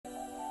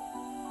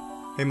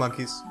Hey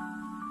monkeys!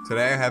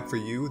 Today I have for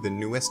you the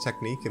newest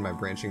technique in my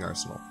branching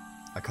arsenal.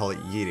 I call it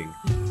yeeting.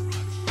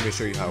 Let me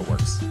show you how it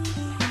works.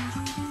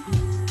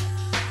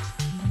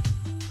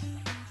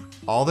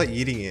 All that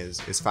yeeting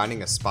is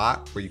finding a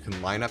spot where you can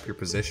line up your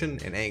position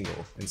and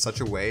angle in such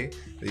a way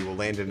that you will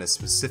land in a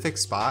specific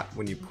spot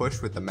when you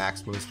push with the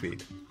maximum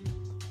speed.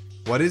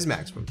 What is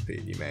maximum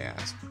speed, you may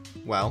ask?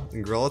 Well,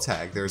 in Gorilla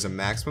Tag there is a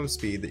maximum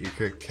speed that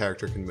your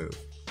character can move.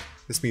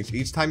 This means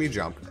each time you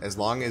jump, as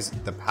long as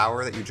the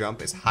power that you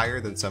jump is higher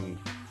than some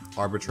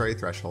arbitrary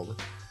threshold,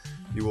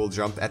 you will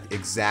jump at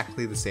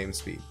exactly the same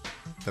speed,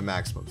 the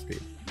maximum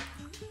speed.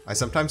 I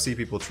sometimes see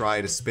people try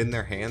to spin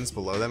their hands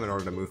below them in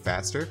order to move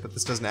faster, but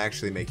this doesn't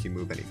actually make you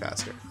move any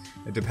faster.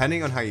 And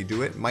depending on how you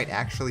do it, might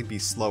actually be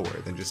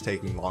slower than just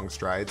taking long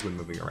strides when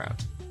moving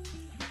around.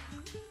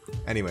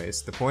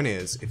 Anyways, the point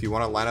is, if you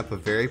want to line up a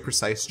very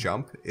precise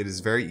jump, it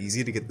is very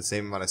easy to get the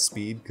same amount of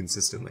speed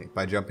consistently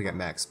by jumping at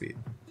max speed.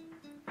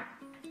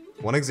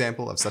 One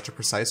example of such a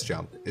precise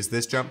jump is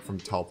this jump from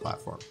Tall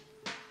Platform.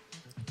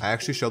 I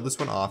actually showed this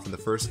one off in the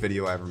first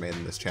video I ever made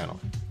in this channel.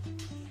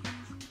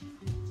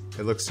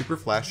 It looks super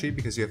flashy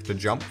because you have to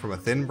jump from a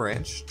thin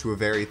branch to a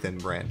very thin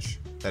branch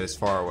that is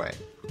far away.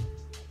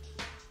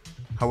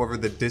 However,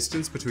 the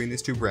distance between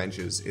these two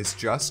branches is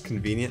just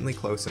conveniently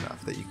close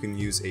enough that you can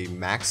use a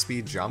max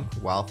speed jump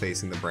while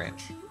facing the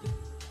branch.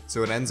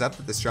 So it ends up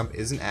that this jump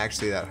isn't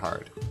actually that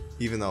hard,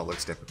 even though it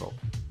looks difficult.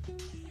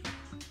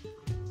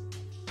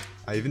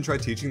 I even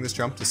tried teaching this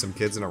jump to some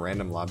kids in a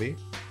random lobby,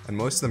 and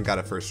most of them got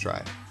it first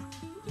try.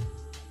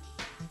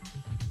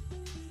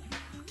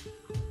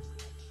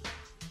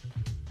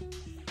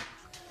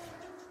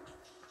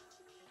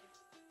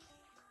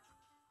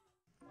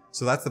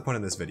 So that's the point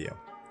of this video.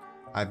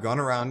 I've gone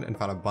around and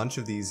found a bunch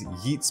of these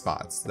yeet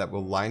spots that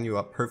will line you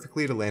up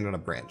perfectly to land on a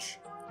branch.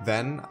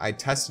 Then, I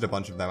tested a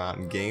bunch of them out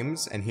in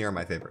games, and here are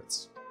my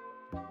favorites.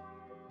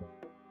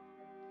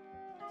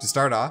 To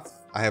start off,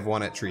 I have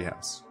one at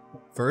Treehouse.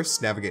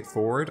 First, navigate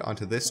forward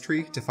onto this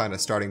tree to find a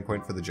starting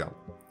point for the jump.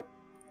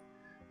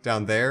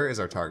 Down there is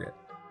our target.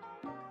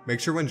 Make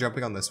sure when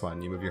jumping on this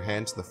one, you move your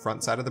hand to the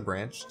front side of the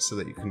branch so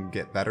that you can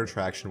get better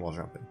traction while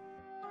jumping.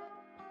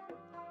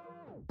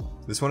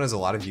 This one has a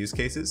lot of use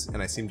cases,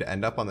 and I seem to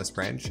end up on this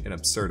branch an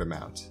absurd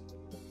amount.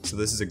 So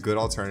this is a good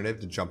alternative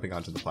to jumping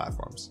onto the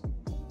platforms.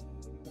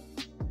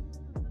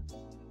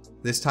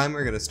 This time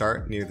we're going to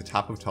start near the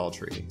top of Tall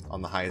Tree,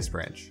 on the highest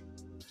branch.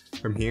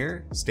 From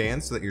here,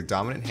 stand so that your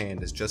dominant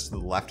hand is just to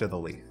the left of the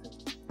leaf.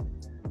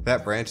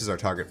 That branch is our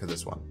target for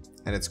this one,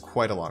 and it's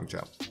quite a long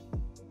jump.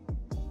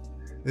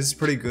 This is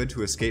pretty good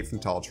to escape from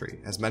Tall Tree,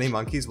 as many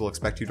monkeys will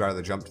expect you to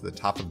either jump to the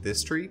top of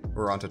this tree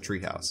or onto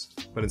Treehouse,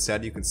 but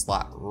instead you can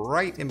slot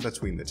right in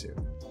between the two.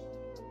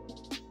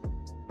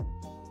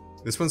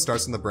 This one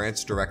starts on the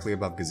branch directly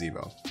above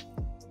Gazebo.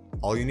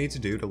 All you need to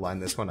do to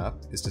line this one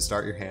up is to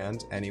start your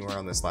hand anywhere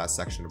on this last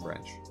section of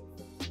branch.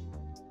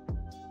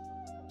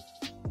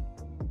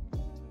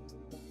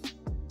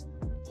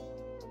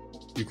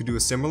 You could do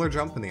a similar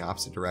jump in the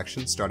opposite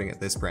direction starting at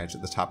this branch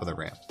at the top of the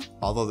ramp,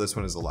 although this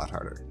one is a lot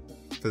harder.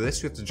 For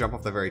this you have to jump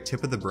off the very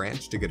tip of the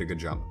branch to get a good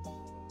jump.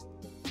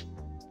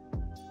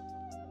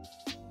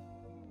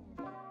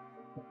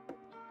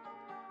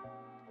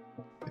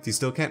 If you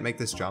still can't make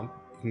this jump,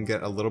 you can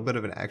get a little bit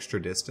of an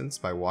extra distance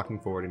by walking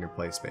forward in your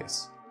play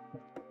space.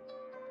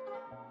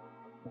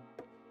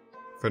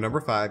 For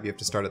number 5, you have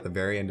to start at the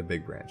very end of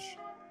Big Branch.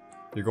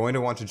 You're going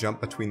to want to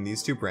jump between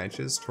these two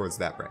branches towards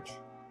that branch.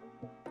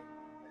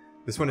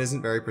 This one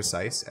isn't very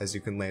precise, as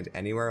you can land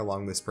anywhere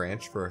along this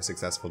branch for a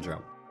successful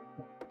jump.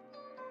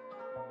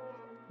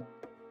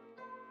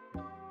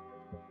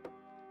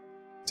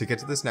 To get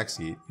to this next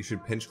yeet, you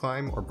should pinch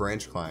climb or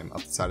branch climb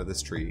up the side of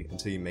this tree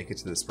until you make it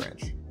to this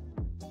branch.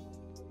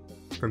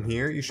 From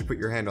here, you should put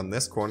your hand on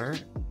this corner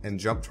and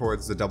jump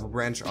towards the double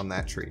branch on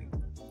that tree.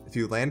 If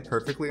you land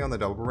perfectly on the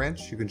double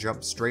branch, you can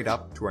jump straight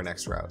up to our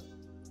next route.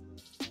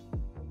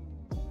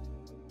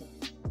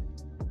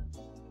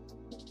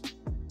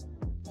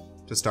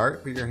 To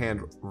start, put your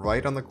hand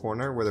right on the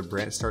corner where the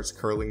branch starts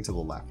curling to the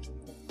left.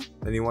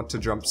 Then you want to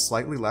jump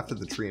slightly left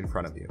of the tree in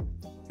front of you.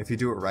 If you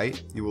do it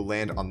right, you will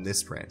land on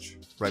this branch,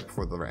 right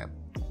before the ramp.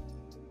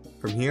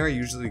 From here, I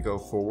usually go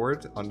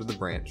forward under the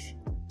branch.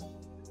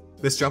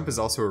 This jump is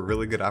also a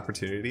really good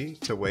opportunity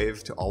to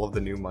wave to all of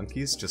the new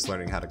monkeys just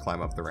learning how to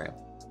climb up the ramp.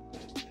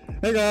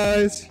 Hey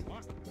guys!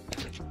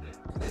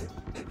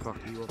 Fuck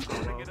you,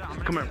 Apollo.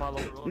 Come here,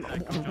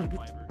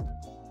 Apollo.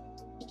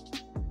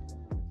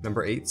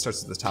 Number 8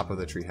 starts at the top of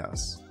the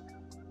treehouse.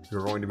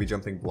 You're going to be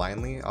jumping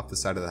blindly off the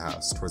side of the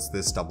house towards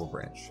this double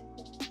branch.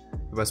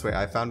 The best way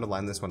I found to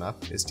line this one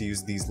up is to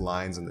use these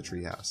lines in the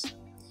treehouse.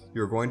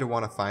 You're going to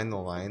want to find the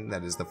line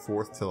that is the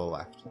fourth to the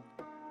left.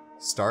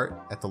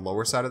 Start at the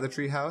lower side of the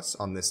treehouse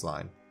on this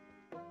line.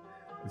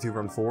 If you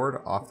run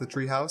forward off the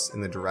treehouse in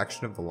the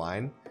direction of the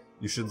line,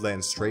 you should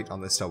land straight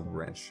on this double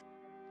branch.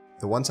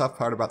 The one tough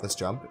part about this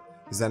jump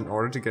is that in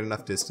order to get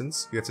enough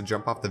distance, you have to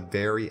jump off the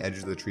very edge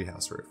of the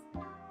treehouse roof,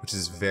 which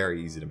is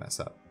very easy to mess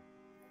up.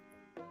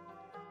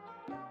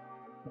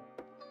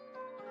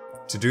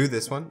 To do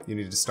this one, you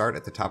need to start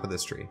at the top of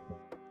this tree.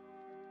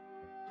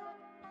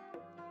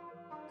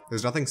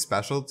 There's nothing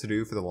special to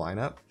do for the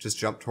lineup, just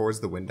jump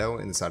towards the window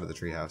in the side of the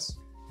treehouse.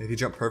 If you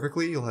jump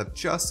perfectly, you'll have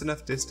just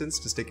enough distance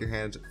to stick your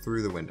hand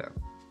through the window.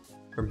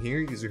 From here,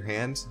 use your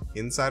hand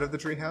inside of the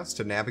treehouse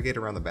to navigate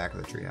around the back of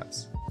the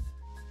treehouse.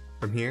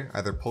 From here,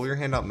 either pull your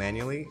hand out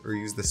manually or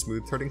use the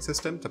smooth threading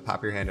system to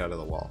pop your hand out of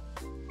the wall.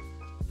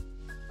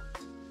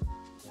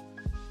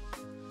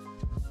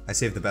 I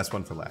saved the best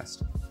one for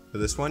last. For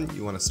this one,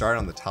 you want to start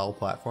on the towel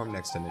platform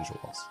next to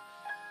ninja walls.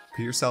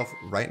 Put yourself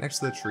right next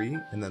to the tree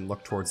and then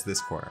look towards this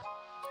corner.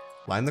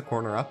 Line the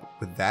corner up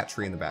with that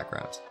tree in the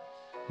background.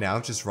 Now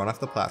just run off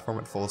the platform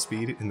at full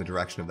speed in the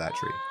direction of that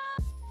tree.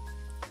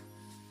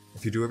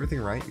 If you do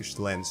everything right, you should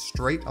land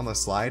straight on the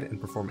slide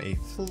and perform a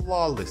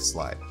flawless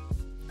slide.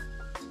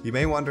 You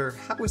may wonder,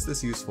 how is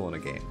this useful in a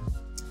game?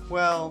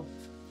 Well,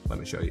 let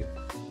me show you.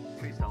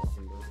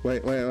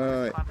 Wait.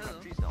 Wait,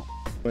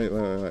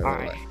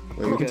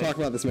 we can talk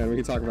about this, man. We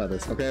can talk about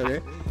this.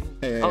 Okay.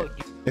 Hey.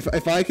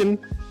 If I can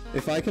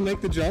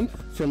make the jump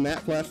from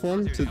that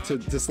platform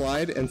to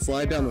slide and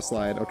slide down the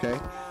slide, okay?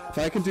 If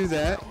I can do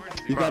that,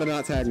 you gotta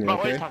not tag me, Bro,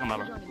 what are okay? you talking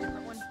about, bro?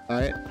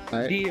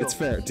 Alright. Deal. It's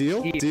fair.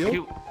 Deal? He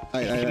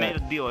made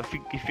a deal. If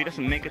he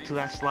doesn't make it to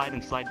that slide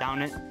and slide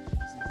down it,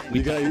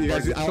 You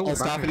guys, I'll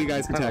stop and you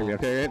guys can tag me,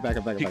 okay? Back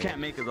up. he can't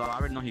make it though. I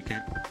already know he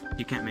can't.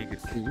 He can't make it.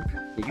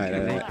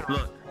 Alright.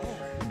 Look,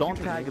 don't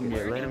tag him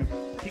yet. Let him.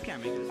 He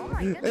can't make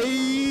it.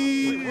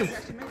 Hey!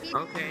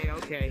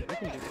 Okay.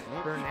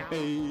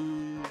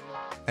 Hey!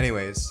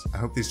 Anyways, I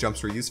hope these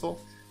jumps were useful.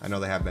 I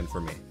know they have been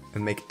for me.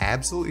 And make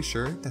absolutely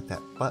sure that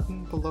that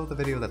button below the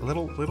video, that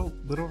little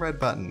red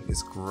button,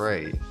 is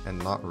gray and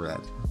not red.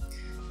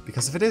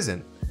 Because if it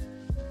isn't,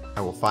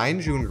 I will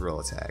find you in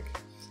Gorilla Tag,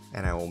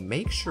 and I will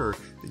make sure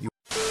that you...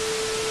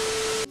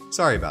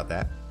 Sorry about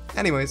that.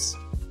 Anyways,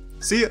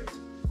 see ya!